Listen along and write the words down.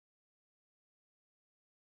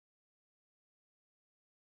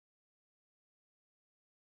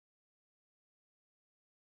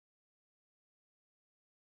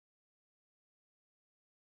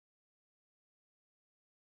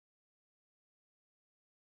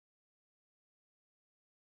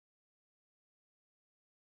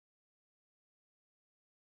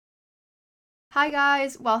Hi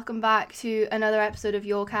guys, welcome back to another episode of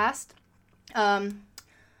Yorcast.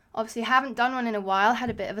 Obviously haven't done one in a while, had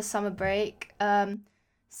a bit of a summer break.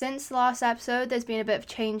 Since the last episode, there's been a bit of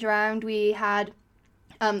change around. We had,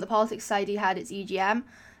 the Politics Society had its EGM,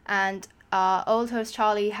 and our old host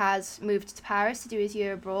Charlie has moved to Paris to do his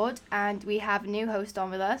year abroad, and we have a new host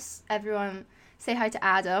on with us. Everyone say hi to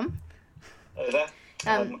Adam. Hello there.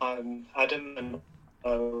 I'm Adam, and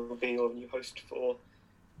I will be your new host for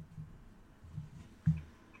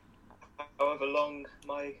however long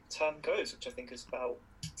my term goes, which I think is about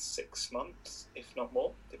 6 months, if not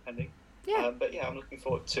more, depending. Yeah. But yeah, I'm looking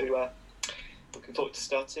forward to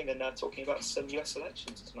starting and talking about some US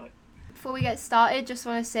elections tonight. Before we get started, just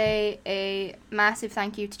want to say a massive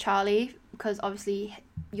thank you to Charlie, because obviously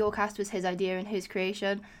Yorcast was his idea and his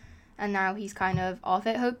creation, and now he's kind of off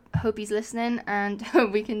it. Hope he's listening, and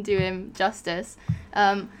hope we can do him justice.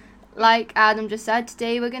 Like Adam just said,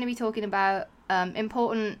 today we're going to be talking about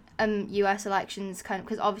important US elections, kind of,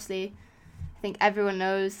 because obviously I think everyone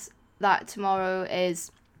knows that tomorrow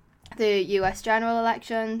is the US general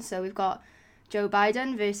election. So we've got Joe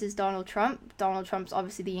Biden versus Donald Trump. Donald Trump's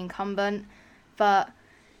obviously the incumbent, but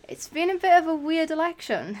it's been a bit of a weird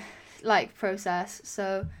election process,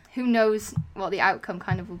 so who knows what the outcome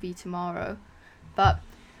kind of will be tomorrow. But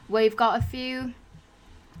we've got a few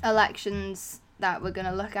elections that we're going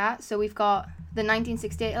to look at. So we've got the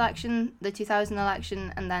 1968 election, the 2000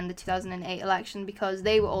 election, and then the 2008 election, because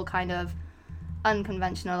they were all kind of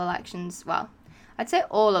unconventional elections. Well, I'd say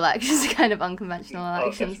all elections are kind of unconventional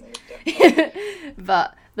elections, definitely.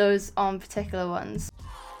 But those on particular ones.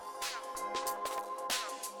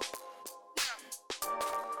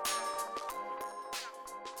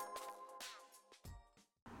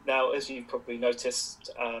 Now, as you've probably noticed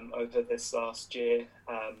over this last year,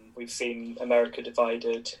 we've seen America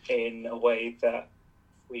divided in a way that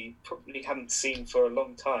we probably haven't seen for a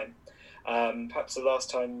long time. Perhaps the last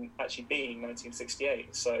time actually being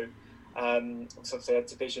 1968. So, obviously had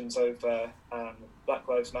divisions over Black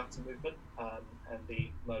Lives Matter movement and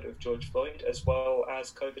the murder of George Floyd, as well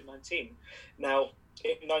as COVID-19. Now,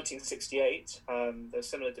 in 1968, there were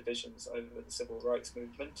similar divisions over the civil rights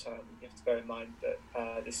movement. You have to bear in mind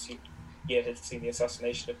that this year had seen the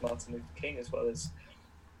assassination of Martin Luther King, as well as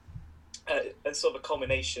a sort of a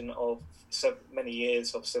culmination of so many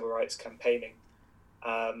years of civil rights campaigning.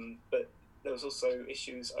 But there was also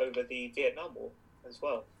issues over the Vietnam War as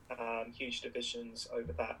well. Huge divisions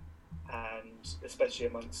over that, and especially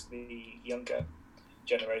amongst the younger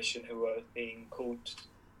generation who were being called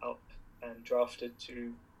up and drafted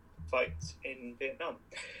to fight in Vietnam.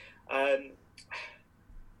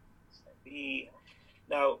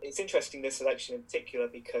 Now, it's interesting, this election in particular,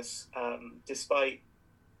 because despite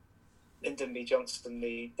Lyndon B. Johnson,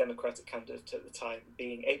 the Democratic candidate at the time,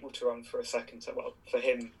 being able to run for a second term, well, for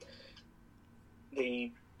him,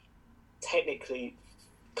 the technically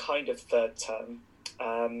kind of third term,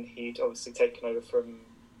 he'd obviously taken over from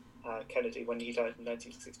Kennedy when he died in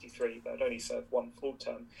 1963, but had only served one full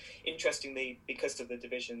term. Interestingly, because of the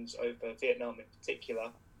divisions over Vietnam in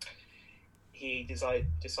particular, he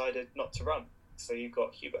decided not to run. So you've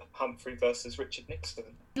got Hubert Humphrey versus Richard Nixon.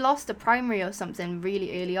 He lost a primary or something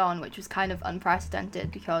really early on, which was kind of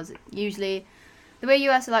unprecedented, because usually the way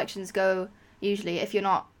US elections go, usually if you're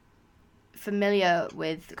not familiar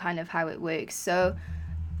with kind of how it works, so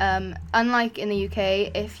unlike in the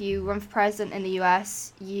UK, if you run for president in the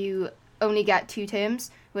US, you only get 2 terms,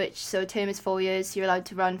 so a term is 4 years, so you're allowed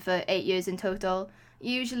to run for 8 years in total.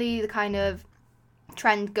 Usually the kind of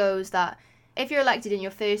trend goes that if you're elected in your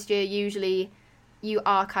first year, usually you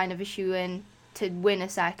are kind of a shoo-in to win a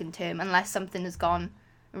second term, unless something has gone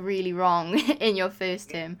really wrong in your first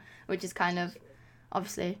term, which is kind of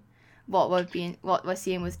obviously what we're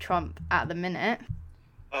seeing with Trump at the minute.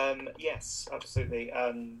 Yes, absolutely.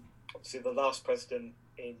 Obviously, the last president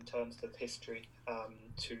in terms of history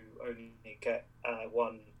to only get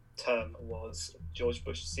one term was George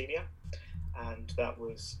Bush Sr., and that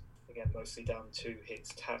was, again, mostly down to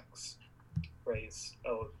his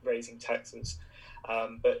raising taxes.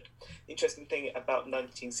 But the interesting thing about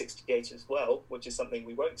 1968 as well, which is something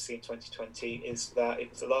we won't see in 2020, is that it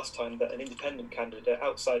was the last time that an independent candidate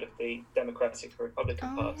outside of the Democratic or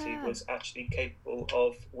Republican Party was actually capable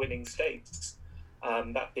of winning states.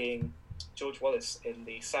 That being George Wallace in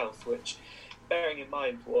the South, which, bearing in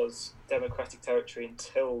mind, was Democratic territory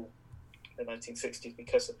until the 1960s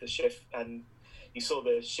because of the shift, and you saw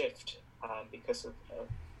the shift because of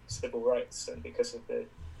civil rights and because of the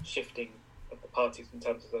shifting of the parties in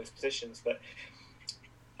terms of those positions. But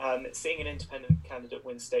seeing an independent candidate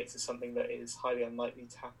win states is something that is highly unlikely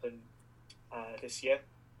to happen this year.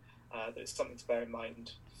 That's something to bear in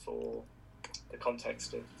mind for the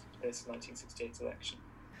context of this 1968 election.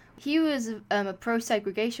 He was a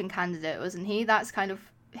pro-segregation candidate, wasn't he? That's kind of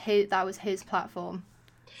that was his platform.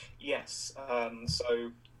 Yes.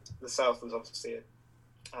 So the South was obviously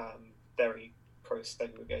very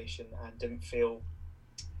pro-segregation and didn't feel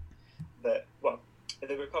that, well,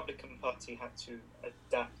 the Republican Party had to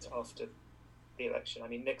adapt after the election. I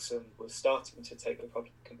mean, Nixon was starting to take the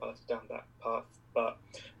Republican Party down that path, but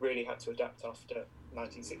really had to adapt after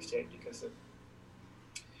 1968 because of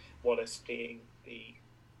Wallace being the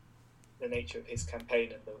nature of his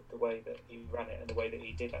campaign and the way that he ran it and the way that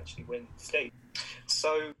he did actually win the state.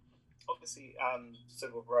 So obviously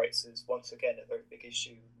civil rights is once again a very big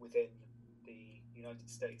issue within the United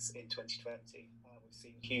States in 2020. We've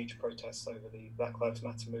seen huge protests over the Black Lives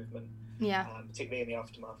Matter movement, particularly in the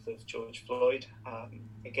aftermath of George Floyd.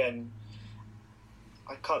 Again,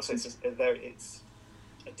 I can't say it's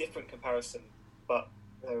a different comparison, but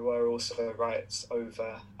there were also riots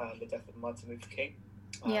over the death of Martin Luther King,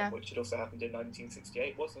 which had also happened in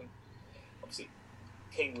 1968. Obviously,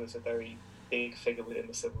 King was a very big figure within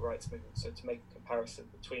the civil rights movement, so to make a comparison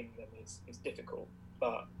between them is difficult,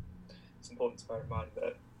 but it's important to bear in mind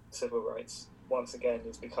that civil rights, once again,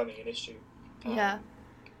 is becoming an issue. And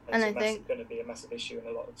I think going to be a massive issue in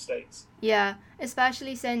a lot of states. Yeah,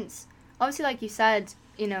 especially since, obviously, like you said,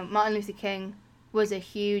 Martin Luther King was a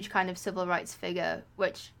huge kind of civil rights figure,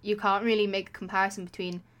 which you can't really make a comparison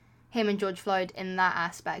between him and George Floyd in that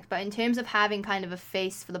aspect. But in terms of having kind of a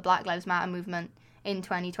face for the Black Lives Matter movement in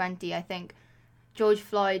 2020, I think George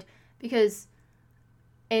Floyd, because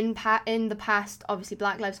in the past, obviously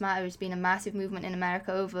Black Lives Matter has been a massive movement in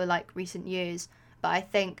America over recent years, but I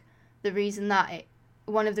think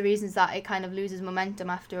one of the reasons that it kind of loses momentum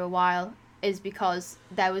after a while is because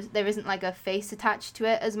there isn't a face attached to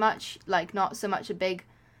it as much, not so much a big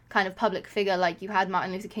kind of public figure. You had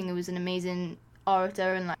Martin Luther King, who was an amazing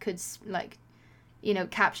orator and could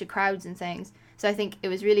capture crowds and things. So I think it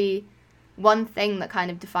was really one thing that kind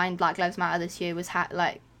of defined Black Lives Matter this year was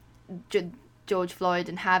George Floyd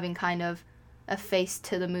and having kind of a face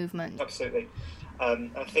to the movement. Absolutely.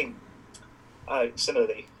 I think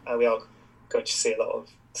similarly we are going to see a lot of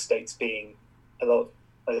states being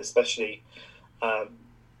especially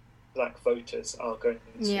black voters are going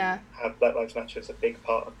to have Black Lives Matter as a big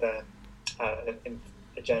part of their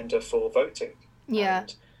agenda for voting.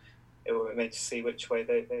 And it will remain to see which way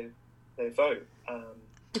they vote.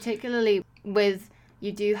 Particularly with,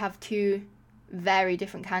 you do have two very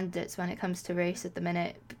different candidates when it comes to race at the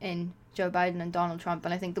minute in Joe Biden and Donald Trump,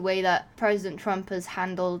 and I think the way that President Trump has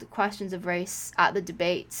handled questions of race at the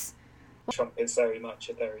debates, Trump is very much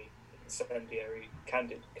a very incendiary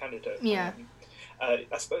candidate. I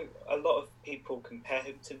suppose a lot of people compare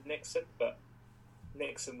him to Nixon, but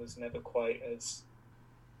Nixon was never quite as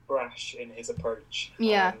brash in his approach,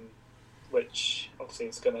 which obviously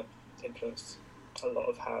is going to influence a lot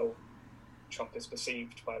of how Trump is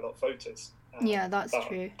perceived by a lot of voters. That's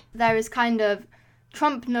true. There is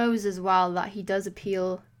Trump knows as well that he does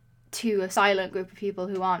appeal to a silent group of people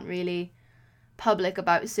who aren't really public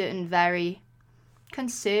about certain very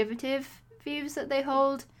conservative views that they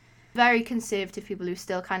hold. Very conservative people who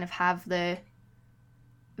still kind of have the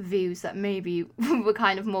views that maybe were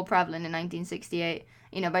kind of more prevalent in 1968.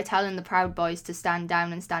 By telling the Proud Boys to stand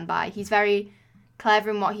down and stand by. He's very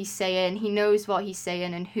clever in what he's saying. He knows what he's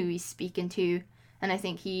saying and who he's speaking to. And I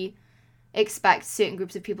think he expects certain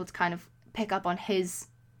groups of people to kind of pick up on his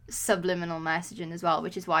subliminal messaging as well,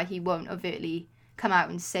 which is why he won't overtly come out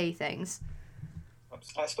and say things.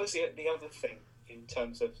 I suppose the other thing, in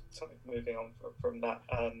terms of something moving on from that,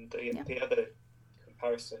 the other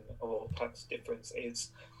comparison or perhaps difference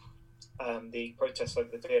is the protests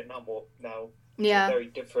over the Vietnam War. Now, it's a very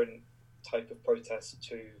different type of protest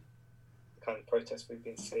to the kind of protest we've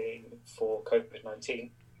been seeing for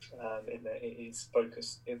COVID-19. In that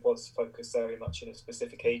it was focused very much in a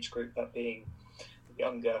specific age group, that being the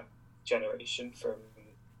younger generation from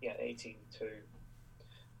 18 to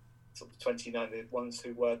sort of 29, the ones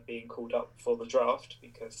who were being called up for the draft,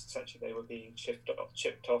 because essentially they were being chipped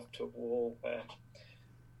off to a war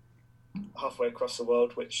halfway across the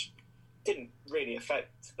world, which didn't really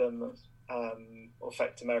affect them or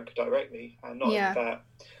affect America directly, and not only that,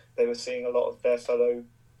 they were seeing a lot of their fellow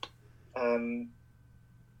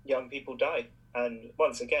young people die. And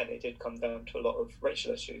once again, it did come down to a lot of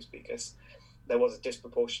racial issues, because there was a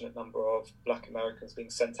disproportionate number of Black Americans being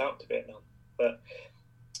sent out to Vietnam. But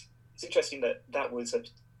it's interesting that was a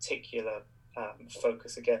particular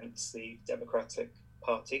focus against the Democratic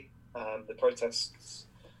Party. The protests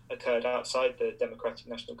occurred outside the Democratic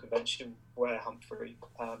National Convention, where Humphrey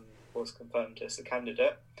was confirmed as the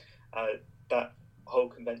candidate, that whole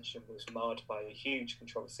convention was marred by a huge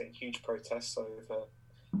controversy and huge protests over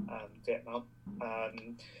Vietnam.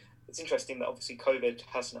 It's interesting that obviously COVID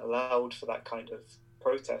hasn't allowed for that kind of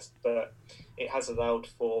protest, but it has allowed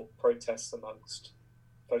for protests amongst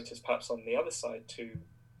voters perhaps on the other side to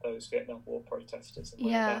those Vietnam War protesters, and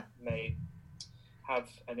whether that may have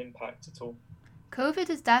an impact at all. COVID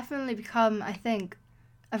has definitely become, I think,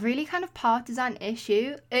 a really kind of partisan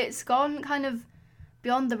issue. It's gone kind of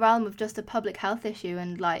beyond the realm of just a public health issue,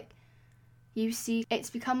 and like you see it's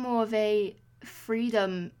become more of a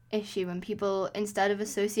freedom issue, and people, instead of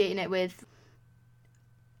associating it with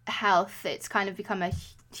health, it's kind of become a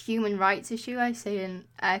human rights issue, I say in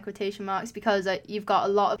air quotation marks, because you've got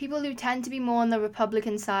a lot of people who tend to be more on the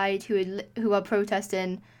Republican side who are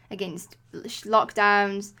protesting against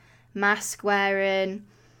lockdowns, mask wearing,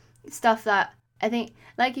 stuff that I think,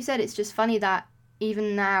 like you said, it's just funny that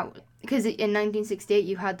even now, because in 1968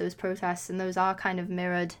 you had those protests, and those are kind of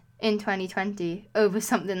mirrored in 2020 over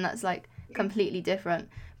something that's like completely different,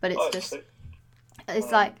 but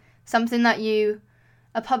it's like something that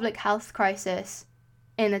a public health crisis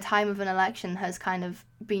in the time of an election has kind of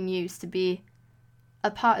been used to be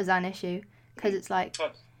a partisan issue, because it's like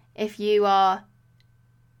if you are,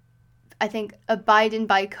 I think, abiding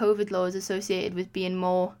by COVID laws associated with being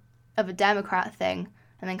more of a Democrat thing,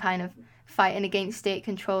 and then kind of fighting against state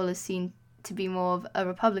control is seen to be more of a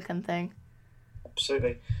Republican thing.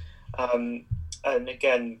 Absolutely. And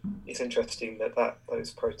again, it's interesting that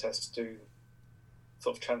those protests do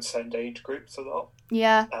sort of transcend age groups a lot.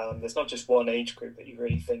 Yeah. There's not just one age group that you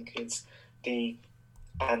really think is the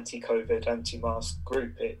anti-COVID, anti-mask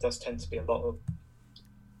group. It does tend to be a lot of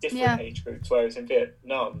different age groups, whereas in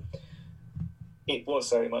Vietnam, it was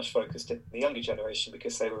very much focused in the younger generation,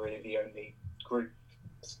 because they were really the only group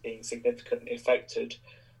being significantly affected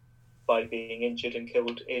by being injured and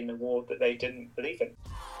killed in a war that they didn't believe in.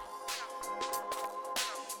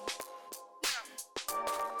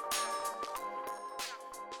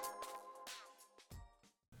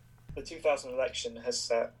 The 2000 election has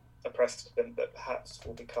set a precedent that perhaps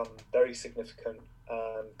will become very significant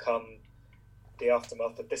come the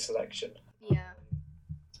aftermath of this election,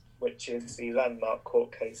 which is the landmark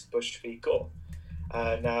court case Bush v. Gore.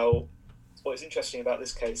 Now, what's interesting about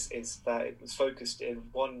this case is that it was focused in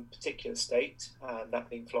one particular state, that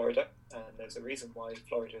being Florida, and there's a reason why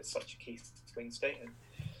Florida is such a key swing state, and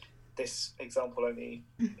this example only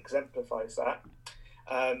exemplifies that.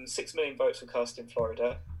 6 million votes were cast in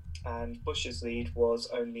Florida, and Bush's lead was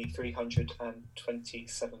only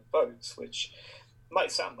 327 votes, which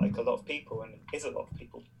might sound like a lot of people, and is a lot of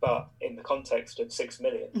people, but in the context of 6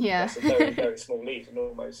 million, that's a very, very small lead, and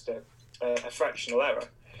almost a fractional error.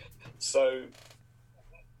 So,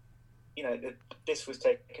 this was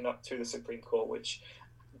taken up to the Supreme Court, which,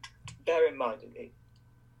 bear in mind, it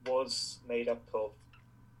was made up of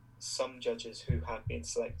some judges who had been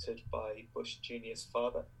selected by Bush Jr.'s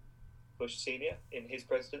father, Bush Sr., in his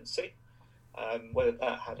presidency. Whether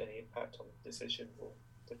that had any impact on the decision will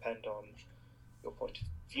depend on your point of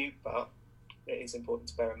view, but it is important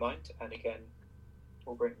to bear in mind. And again,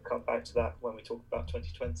 we'll come back to that when we talk about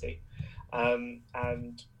 2020.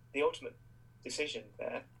 And the ultimate decision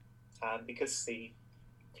there, because the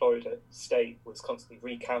Florida state was constantly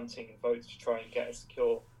recounting votes to try and get a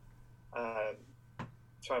secure,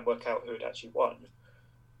 try and work out who had actually won,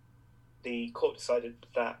 the court decided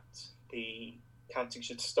that the counting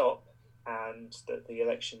should stop and that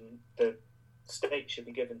the state should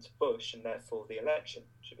be given to Bush, and therefore the election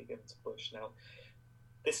should be given to Bush. Now,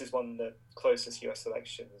 this is one of the closest US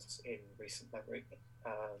elections in recent memory.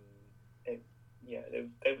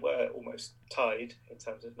 They were almost tied in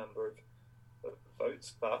terms of number of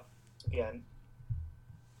votes, but again,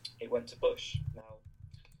 it went to Bush. Now,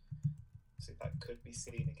 so that could be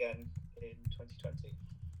seen again in 2020.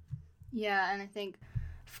 Yeah, and I think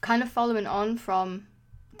kind of following on from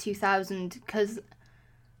 2000, because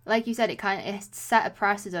like you said, it set a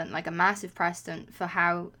precedent, like a massive precedent for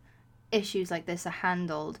how issues like this are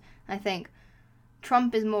handled. I think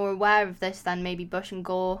Trump is more aware of this than maybe Bush and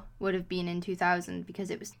Gore would have been in 2000, because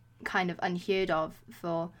it was kind of unheard of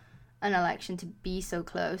for an election to be so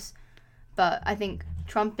close. But I think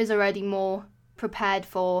Trump is already more prepared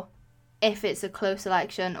for if it's a close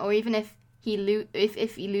election, or even if he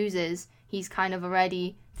loses, he's kind of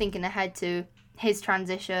already thinking ahead to his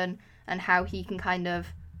transition and how he can kind of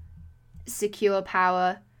secure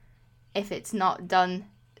power if it's not done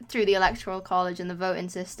through the electoral college and the voting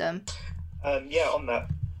system. On that,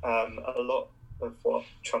 a lot of what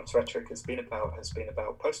Trump's rhetoric has been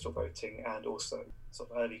about postal voting and also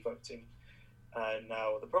sort of early voting.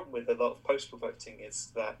 Now, the problem with a lot of postal voting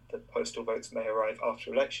is that the postal votes may arrive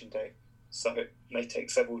after election day. So it may take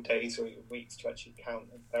several days or even weeks to actually count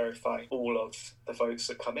and verify all of the votes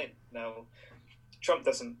that come in. Now, Trump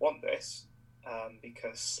doesn't want this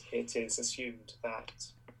because it is assumed that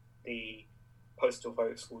the postal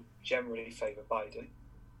votes will generally favour Biden.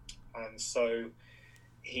 And so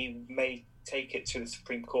he may take it to the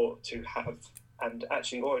Supreme Court to have, and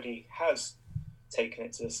actually already has taken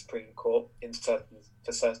it to the Supreme Court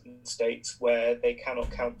for certain states where they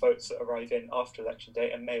cannot count votes that arrive in after election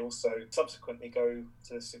day, and may also subsequently go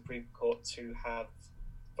to the Supreme Court to have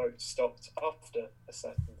votes stopped after a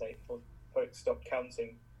certain date, or votes stopped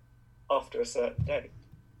counting after a certain date,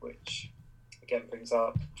 which again brings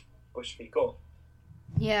up Bush v. Gore.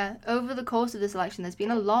 Yeah, over the course of this election, there's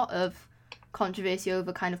been a lot of controversy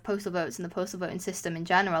over kind of postal votes and the postal voting system in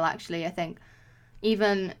general, actually. I think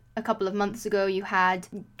even a couple of months ago, you had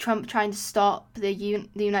Trump trying to stop the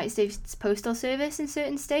United States Postal Service in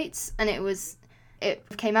certain states, and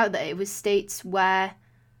it came out that it was states where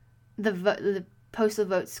the postal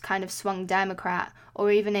votes kind of swung Democrat,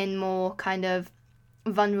 or even in more kind of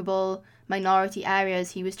vulnerable minority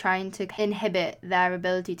areas, he was trying to inhibit their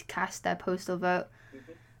ability to cast their postal vote.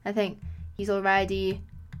 Mm-hmm. I think he's already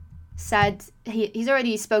said, he's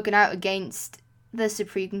already spoken out against the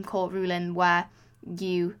Supreme Court ruling where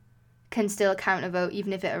you can still count a vote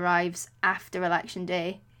even if it arrives after election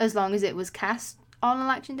day, as long as it was cast on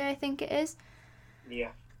election day, I think it is.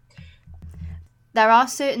 Yeah. There are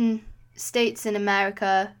certain states in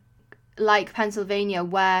America, like Pennsylvania,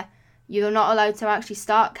 where you're not allowed to actually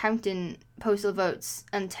start counting postal votes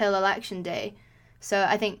until election day. So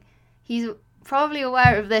I think he's probably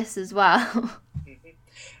aware of this as well. Mm-hmm.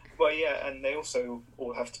 Well, yeah, and they also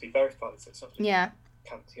all have to be verified, so it's not just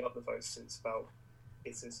counting up the votes, it's about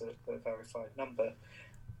is this a verified number.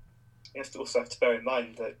 You also have to bear in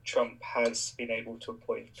mind that Trump has been able to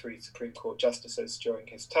appoint 3 Supreme Court justices during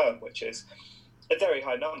his term, which is a very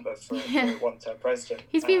high number for a one-term president.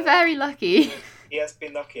 He's been very lucky. He has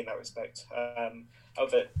been lucky in that respect.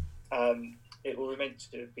 However, it will remain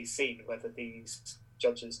to be seen whether these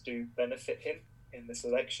judges do benefit him in this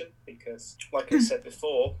election, because, like I said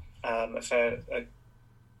before, at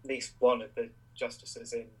least one of the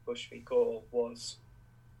justices in Bush v. Gore was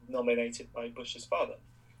nominated by Bush's father.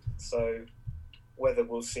 So whether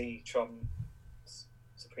we'll see Trump's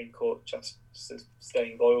Supreme Court justices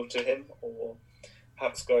staying loyal to him or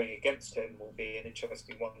perhaps going against him will be an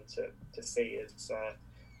interesting one to see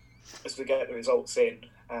as we get the results in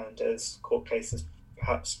and as court cases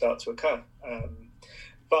perhaps start to occur.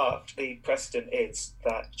 But the precedent is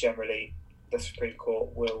that generally the Supreme Court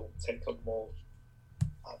will take a more,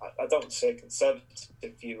 I don't want to say a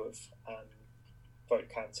conservative view of vote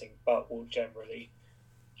counting, but will generally,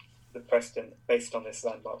 the precedent based on this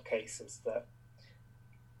landmark case is that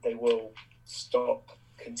they will stop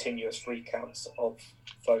continuous recounts of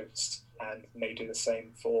votes and may do the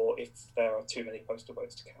same for if there are too many postal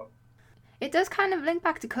votes to count. It does kind of link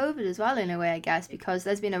back to COVID as well in a way, I guess, because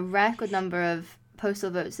there's been a record number of postal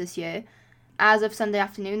votes this year. As of Sunday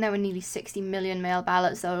afternoon, there were nearly 60 million mail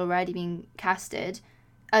ballots that had already been casted.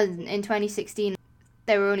 And in 2016,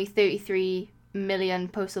 there were only 33 million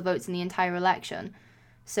postal votes in the entire election.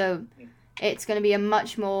 So it's going to be a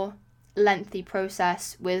much more lengthy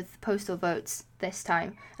process with postal votes this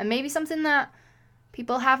time. And maybe something that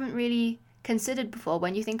people haven't really considered before.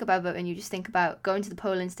 When you think about voting, you just think about going to the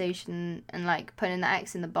polling station and like putting the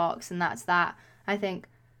X in the box and that's that. I think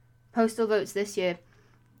postal votes this year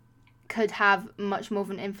could have much more of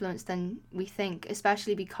an influence than we think,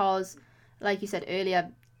 especially because, like you said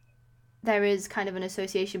earlier, there is kind of an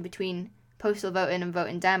association between postal voting and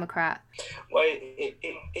voting Democrat. Well,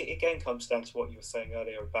 it again comes down to what you were saying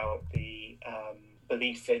earlier about the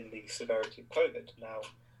belief in the severity of COVID. Now,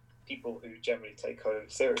 people who generally take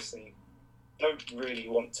COVID seriously don't really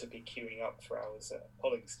want to be queuing up for hours at a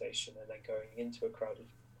polling station and then going into a crowded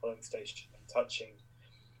polling station and touching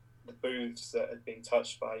the booths that had been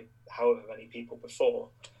touched by however many people before.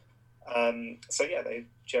 So yeah, they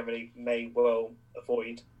generally may well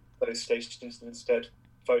avoid those stations and instead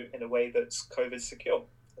vote in a way that's COVID secure.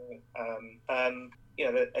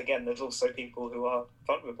 Again, there's also people who are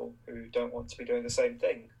vulnerable who don't want to be doing the same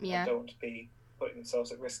thing. And don't want to be putting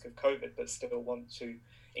themselves at risk of COVID, but still want to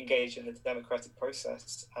engage in the democratic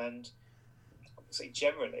process. And obviously,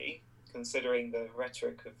 generally, considering the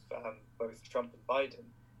rhetoric of both Trump and Biden,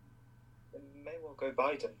 it may well go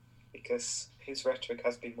Biden because his rhetoric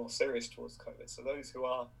has been more serious towards COVID. So those who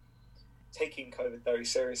are taking COVID very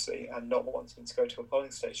seriously and not wanting to go to a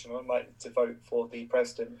polling station are unlikely to vote for the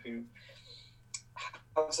president who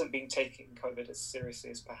hasn't been taking COVID as seriously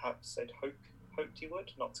as perhaps they'd hoped he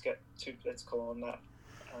would. Not to get too political on that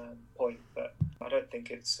point, but I don't think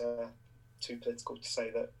it's too political to say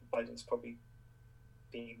that Biden's probably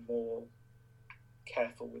being more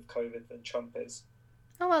careful with COVID than Trump is.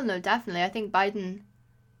 Oh, well, no, definitely. I think Biden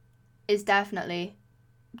is definitely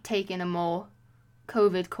taking a more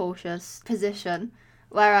COVID cautious position,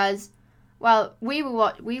 whereas, well, we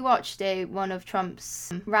watched one of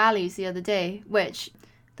Trump's rallies the other day, which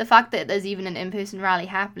the fact that there's even an in-person rally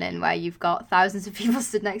happening where you've got thousands of people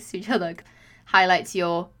stood next to each other highlights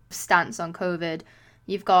your stance on COVID.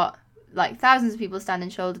 You've got like thousands of people standing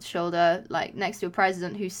shoulder to shoulder, like next to a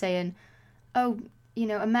president who's saying, oh, you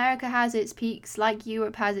know, America has its peaks like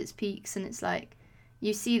Europe has its peaks, and it's like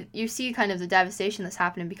you see kind of the devastation that's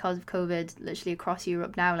happening because of COVID literally across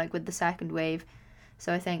Europe now, like with the second wave.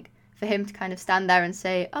 So I think for him to kind of stand there and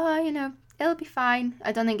say, oh, you know, it'll be fine,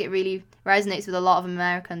 I don't think it really resonates with a lot of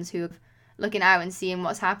Americans who are looking out and seeing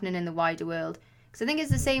what's happening in the wider world. Because I think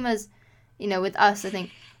it's the same as, you know, with us. I think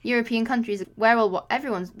European countries, where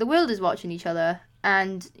the world is watching each other,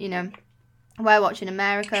 and, you know, we're watching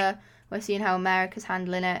America, we're seeing how America's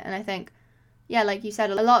handling it, and I think, yeah, like you said,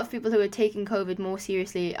 a lot of people who are taking COVID more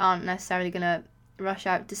seriously aren't necessarily going to rush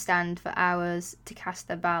out to stand for hours to cast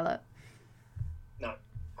their ballot. No,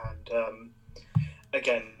 and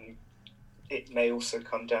again, it may also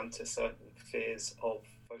come down to certain fears of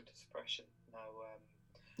voter suppression. Now,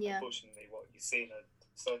 unfortunately, what you see in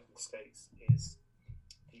certain states is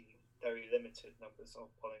the very limited numbers of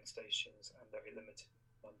polling stations and very limited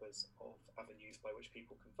numbers of avenues by which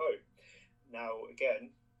people can vote. Now,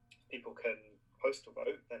 again, people can postal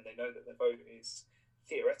vote, then they know that their vote is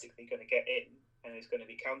theoretically going to get in and is going to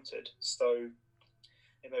be counted. So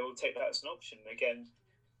they will take that as an option. Again,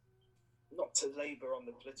 not to labour on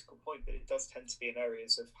the political point, but it does tend to be in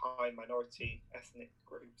areas of high minority ethnic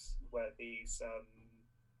groups where these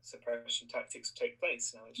suppression tactics take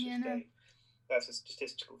place. Now, it's just that's a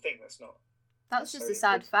statistical thing. That's just a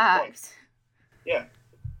sad fact. Point. Yeah.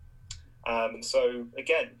 So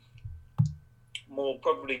again,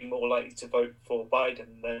 probably more likely to vote for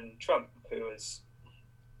Biden than Trump, who has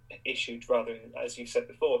issued rather, as you said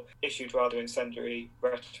before, incendiary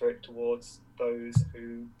rhetoric towards those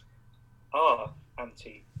who are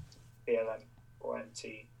anti-BLM or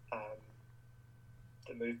anti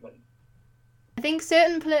the movement. I think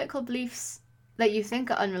certain political beliefs that you think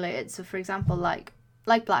are unrelated, so for example, like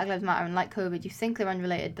Black Lives Matter and like COVID, you think they're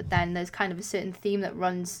unrelated, but then there's kind of a certain theme that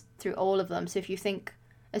runs through all of them. So if you think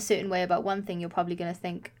a certain way about one thing, you're probably going to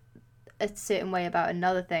think a certain way about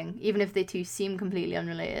another thing, even if they two seem completely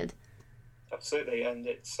unrelated. Absolutely, and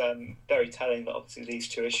it's very telling that obviously these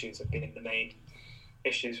two issues have been the main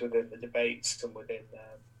issues within the debates and within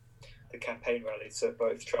the campaign rallies that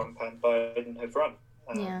both Trump and Biden have run.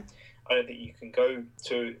 I don't think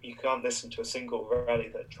you can't listen to a single rally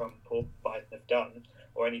that Trump or Biden have done,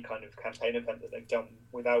 or any kind of campaign event that they've done,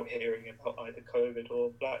 without hearing about either COVID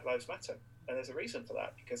or Black Lives Matter. And there's a reason for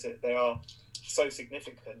that, because they are so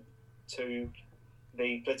significant to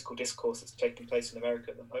the political discourse that's taking place in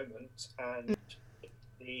America at the moment, and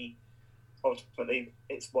ultimately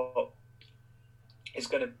it's what is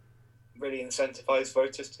going to really incentivize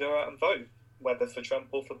voters to go out and vote, whether for Trump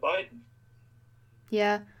or for Biden.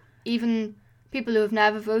 Yeah, even people who have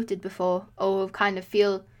never voted before or kind of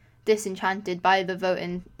feel disenchanted by the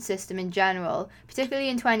voting system in general, particularly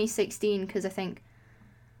in 2016, because I think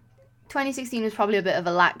 2016 was probably a bit of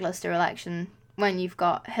a lackluster election when you've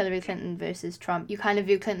got Hillary Clinton versus Trump. You kind of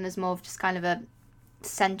view Clinton as more of just kind of a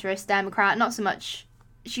centrist Democrat, not so much,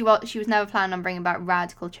 she was never planning on bringing about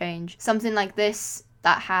radical change. Something like this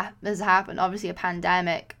that has happened, obviously a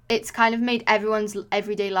pandemic, it's kind of made everyone's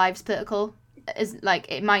everyday lives political.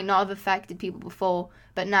 It might not have affected people before,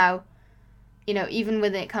 but now, you know, even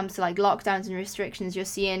when it comes to like lockdowns and restrictions, you're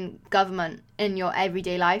seeing government in your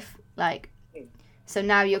everyday life. So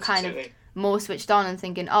now you're kind of more switched on and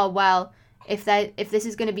thinking, oh well, if this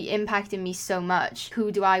is going to be impacting me so much,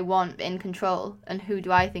 who do I want in control, and who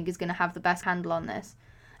do I think is going to have the best handle on this?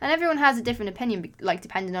 And everyone has a different opinion, like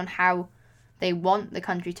depending on how they want the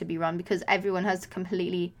country to be run, because everyone has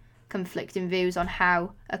completely conflicting views on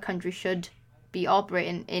how a country should be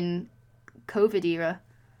operating in COVID era.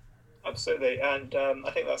 Absolutely, and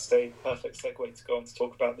I think that's the perfect segue to go on to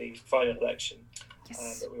talk about the final election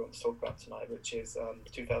that we want to talk about tonight, which is the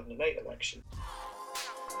 2008 election.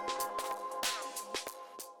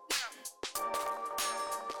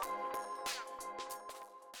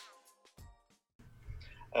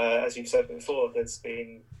 As you've said before, there's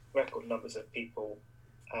been record numbers of people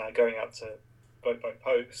going out to vote by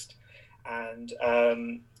post, And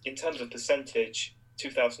in terms of percentage,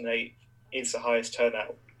 2008 is the highest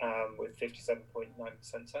turnout with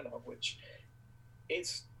 57.9% turnout, which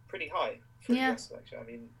is pretty high for a US election. I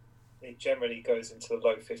mean, it generally goes into the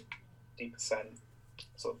low 50%,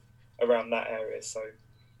 sort of around that area. So,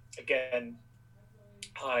 again,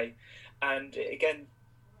 high. And again,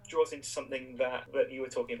 draws into something that you were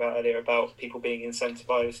talking about earlier about people being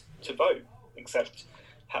incentivized to vote, except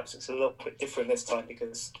perhaps it's a little bit different this time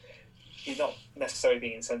because you're not necessarily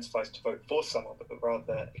being incentivized to vote for someone, but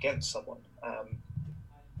rather against someone.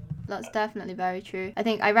 That's definitely very true. I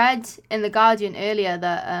think I read in The Guardian earlier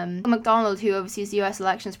that McDonald, who oversees the US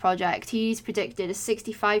Elections Project, he's predicted a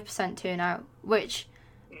 65% turnout, which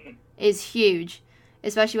is huge,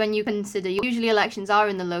 especially when you consider usually elections are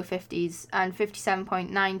in the low 50s, and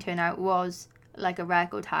 57.9 turnout was like a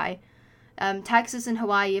record high. Texas and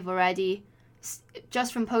Hawaii have already,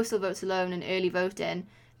 just from postal votes alone and early voting,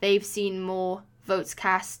 they've seen more votes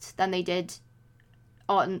cast than they did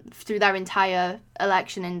through their entire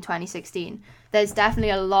election in 2016. There's definitely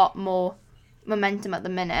a lot more momentum at the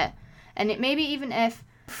minute, and it maybe even if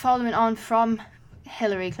following on from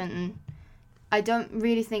Hillary Clinton, I don't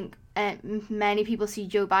really think many people see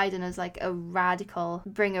Joe Biden as like a radical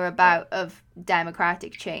bringer about of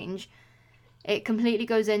democratic change. It completely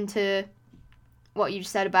goes into what you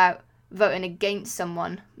said about voting against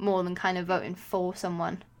someone more than kind of voting for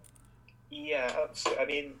someone. Yeah, absolutely. I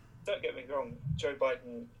mean, don't get me wrong, Joe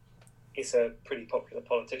Biden is a pretty popular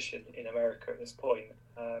politician in America at this point.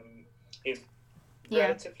 He's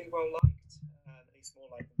relatively well liked. He's more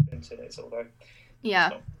liked than Clinton is, although he's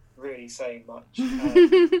not really saying much.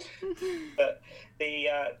 But the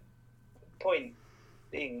point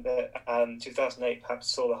being that 2008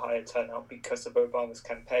 perhaps saw the higher turnout because of Obama's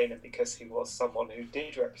campaign and because he was someone who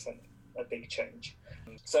did represent a big change.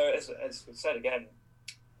 So as we've said again,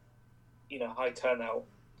 high turnout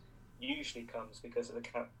usually comes because of the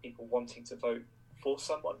people wanting to vote for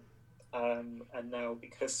someone. And now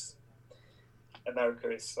because America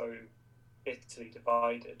is so bitterly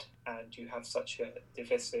divided and you have such a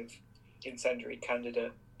divisive, incendiary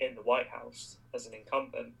candidate in the White House as an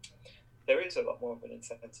incumbent, there is a lot more of an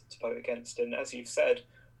incentive to vote against. And as you've said,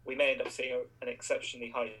 we may end up seeing an exceptionally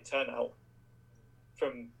high turnout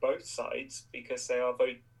from both sides because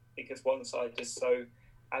because one side is so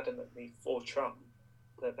adamantly for Trump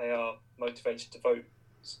that they are motivated to vote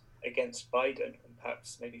against Biden and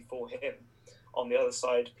perhaps maybe for him. On the other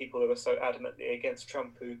side, people who are so adamantly against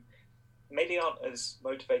Trump who maybe aren't as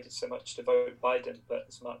motivated so much to vote Biden, but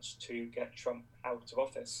as much to get Trump out of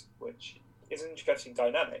office, which is an interesting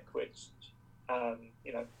dynamic, which,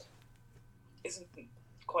 isn't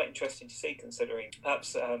quite interesting to see considering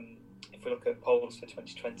perhaps if we look at polls for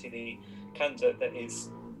 2020, the candidate that is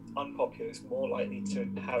unpopular is more likely to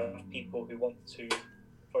have people who want to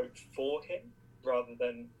vote for him rather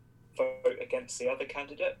than vote against the other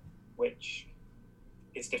candidate, which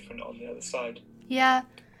is different on the other side. Yeah,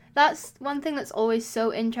 that's one thing that's always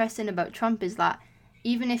so interesting about Trump is that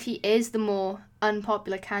even if he is the more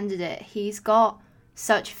unpopular candidate, he's got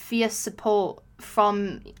such fierce support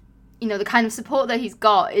from, the kind of support that he's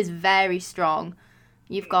got is very strong.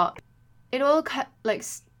 You've got, it all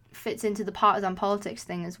fits into the partisan politics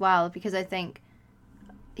thing as well, because I think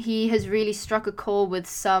he has really struck a chord with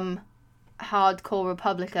some hardcore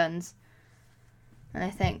Republicans, and I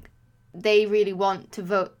think they really want to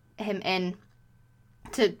vote him in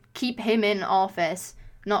to keep him in office,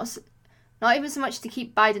 not even so much to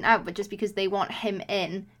keep Biden out, but just because they want him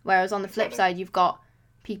in, whereas on the flip side you've got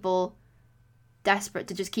people desperate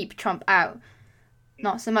to just keep Trump out,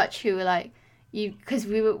 not so much who are like, because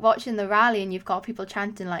we were watching the rally and you've got people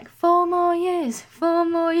chanting like 4 more years,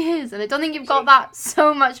 and I don't think you've got that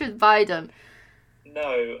so much with Biden.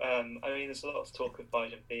 No, I mean there's a lot of talk of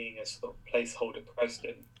Biden being a sort of placeholder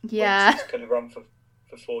president. Yeah, he's going to run for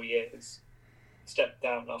 4 years, step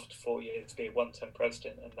down after 4 years, be a one-term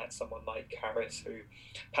president, and let someone like Harris, who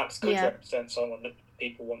perhaps could represent someone that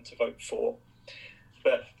people want to vote for.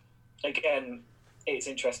 But again, it's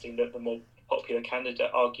interesting that the more popular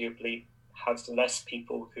candidate arguably has less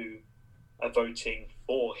people who are voting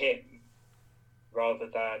for him rather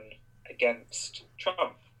than against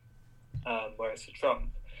Trump. Whereas for Trump,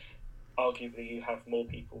 arguably you have more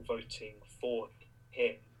people voting for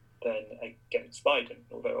him than against Biden,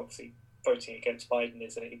 although obviously voting against Biden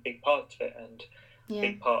is a big part of it and a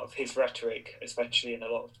big part of his rhetoric, especially in a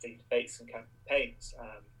lot of the debates and campaigns.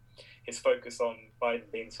 His focus on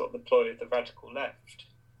Biden being sort of the ploy of the radical left,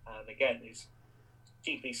 again, is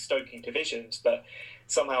deeply stoking divisions, but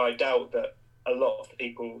somehow I doubt that a lot of the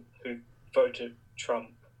people who voted Trump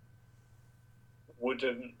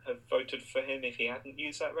wouldn't have voted for him if he hadn't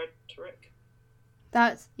used that rhetoric.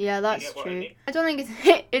 That's what true. I mean? I don't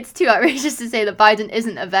think it's too outrageous to say that Biden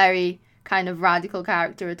isn't a very kind of radical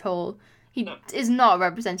character at all. He is not a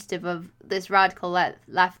representative of this radical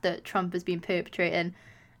left that Trump has been perpetrating.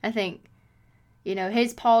 I think,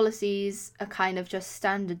 his policies are kind of just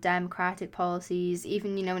standard democratic policies.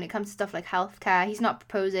 Even, when it comes to stuff like healthcare, he's not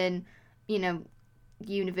proposing,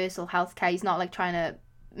 universal healthcare. He's not like trying to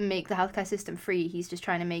make the healthcare system free. He's just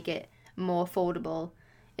trying to make it more affordable.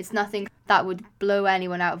 It's nothing that would blow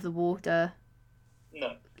anyone out of the water.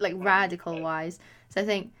 No. Like radical-wise. So I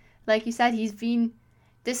think, like you said,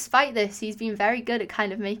 despite this, he's been very good at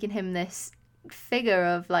kind of making him this figure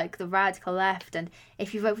of like the radical left. And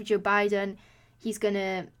if you vote for Joe Biden, he's going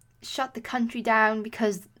to shut the country down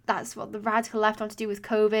because that's what the radical left want to do with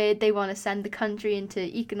COVID. They want to send the country into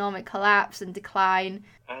economic collapse and decline.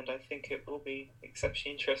 And I think it will be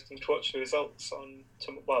exceptionally interesting to watch the results on,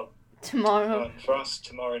 tomorrow. For us,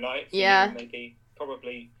 tomorrow night. For you, maybe,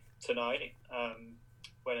 probably tonight,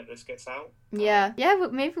 whenever this gets out.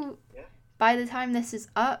 But maybe by the time this is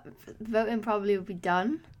up, voting probably will be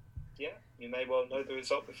done. Yeah, you may well know the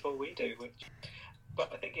result before we do.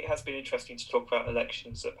 But I think it has been interesting to talk about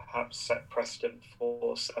elections that perhaps set precedent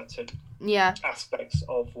for certain aspects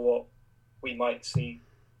of what we might see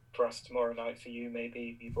for us tomorrow night. For you,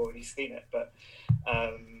 maybe you've already seen it, but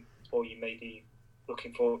or you may be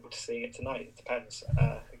looking forward to seeing it tonight. It depends,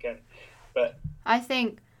 again. But I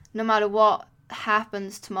think no matter what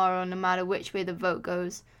happens tomorrow, no matter which way the vote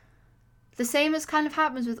goes, the same as kind of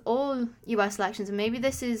happens with all US elections, and maybe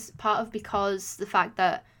this is part of because the fact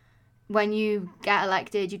that when you get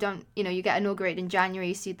elected, you don't, you get inaugurated in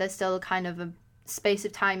January, so there's still kind of a space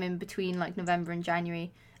of time in between like November and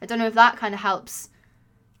January. I don't know if that kind of helps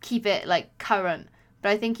keep it like current, but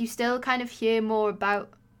I think you still kind of hear more about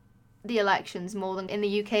the elections more than in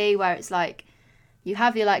the UK, where it's like you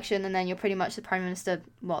have the election and then you're pretty much the Prime Minister,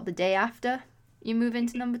 the day after you move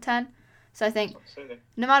into number 10. So I think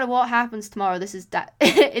no matter what happens tomorrow, this is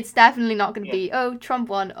it's definitely not going to be, Trump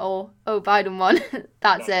won or, Biden won.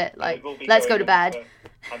 That's it. Like, let's go to bed.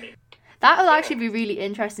 That'll actually be really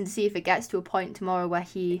interesting to see if it gets to a point tomorrow where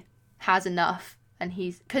he has enough. And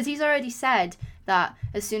because he's already said that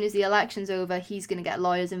as soon as the election's over, he's going to get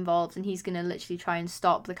lawyers involved and he's going to literally try and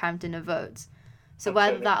stop the counting of votes. So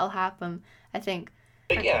whether that'll happen, I think.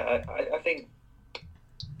 But yeah, I think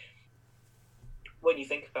when you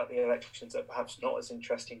think about the elections that are perhaps not as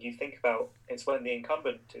interesting, you think about it's when the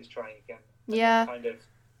incumbent is trying again. Yeah.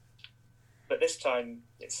 But this time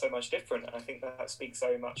it's so much different, and I think that speaks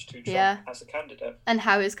very much to Trump as a candidate. And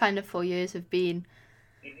how his kind of 4 years have been.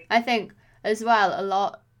 Mm-hmm. I think as well, a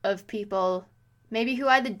lot of people maybe who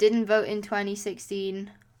either didn't vote in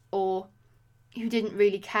 2016 or who didn't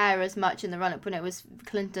really care as much in the run-up when it was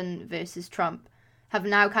Clinton versus Trump have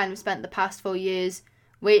now kind of spent the past 4 years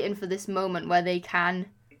waiting for this moment where they can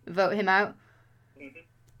vote him out. Mm-hmm.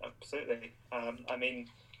 Absolutely. I mean,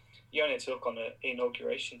 you only had to look on an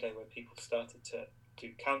inauguration day where people started to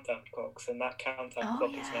do countdown clocks, and that countdown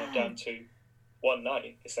clock is now down to one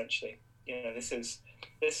night, essentially. This is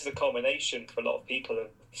a culmination for a lot of people of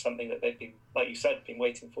something that they've been, like you said, been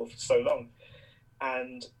waiting for so long.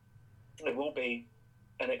 And it will be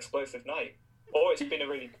an explosive night. Or it's been a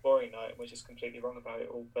really boring night and we're just completely wrong about it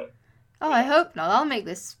all. But I hope not. I'll make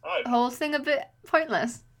this whole thing a bit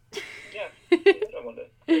pointless. Yeah. I don't want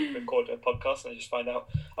to record a podcast and I just find out,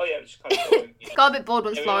 it's kind of boring. Got a bit bored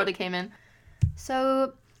once Florida came in.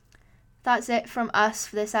 So that's it from us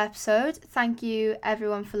for this episode. Thank you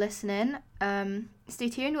everyone for listening. Stay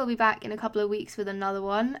tuned. We'll be back in a couple of weeks with another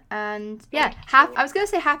one. And I was going to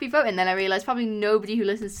say happy voting, then I realised probably nobody who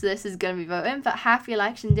listens to this is going to be voting, but happy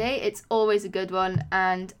election day. It's always a good one.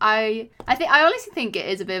 And I honestly think it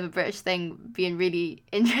is a bit of a British thing, being really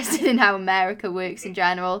interested in how America works in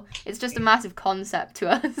general. It's just a massive concept to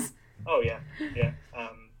us. Oh yeah.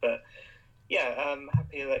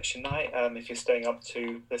 Happy election night. If you're staying up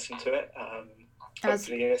to listen to it,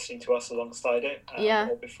 hopefully you're listening to us alongside it,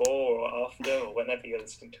 or before or after or whenever you're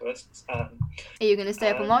listening to us. Are you going to stay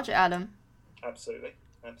up and watch it, Adam? Absolutely.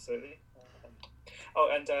 And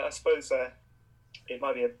I suppose it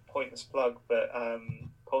might be a pointless plug, but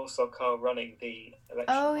Paul Sokar running the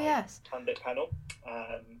election pundit panel.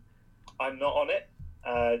 I'm not on it.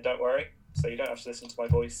 Don't worry. So you don't have to listen to my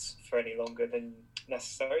voice for any longer than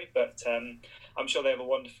necessary, but I'm sure they have a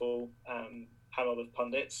wonderful panel of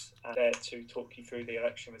pundits there to talk you through the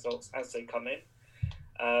election results as they come in.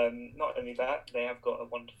 Not only that, they have got a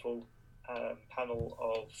wonderful panel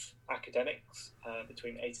of academics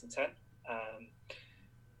between 8 and 10.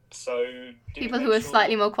 So people who are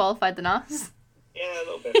slightly more qualified than us. Yeah, a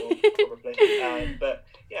little bit more probably. But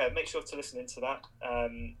yeah, make sure to listen into that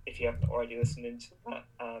if you haven't already listened into that.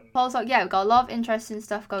 Paul's like, yeah, we've got a lot of interesting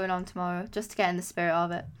stuff going on tomorrow, just to get in the spirit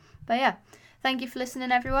of it. But yeah, thank you for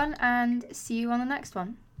listening, everyone, and see you on the next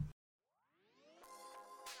one.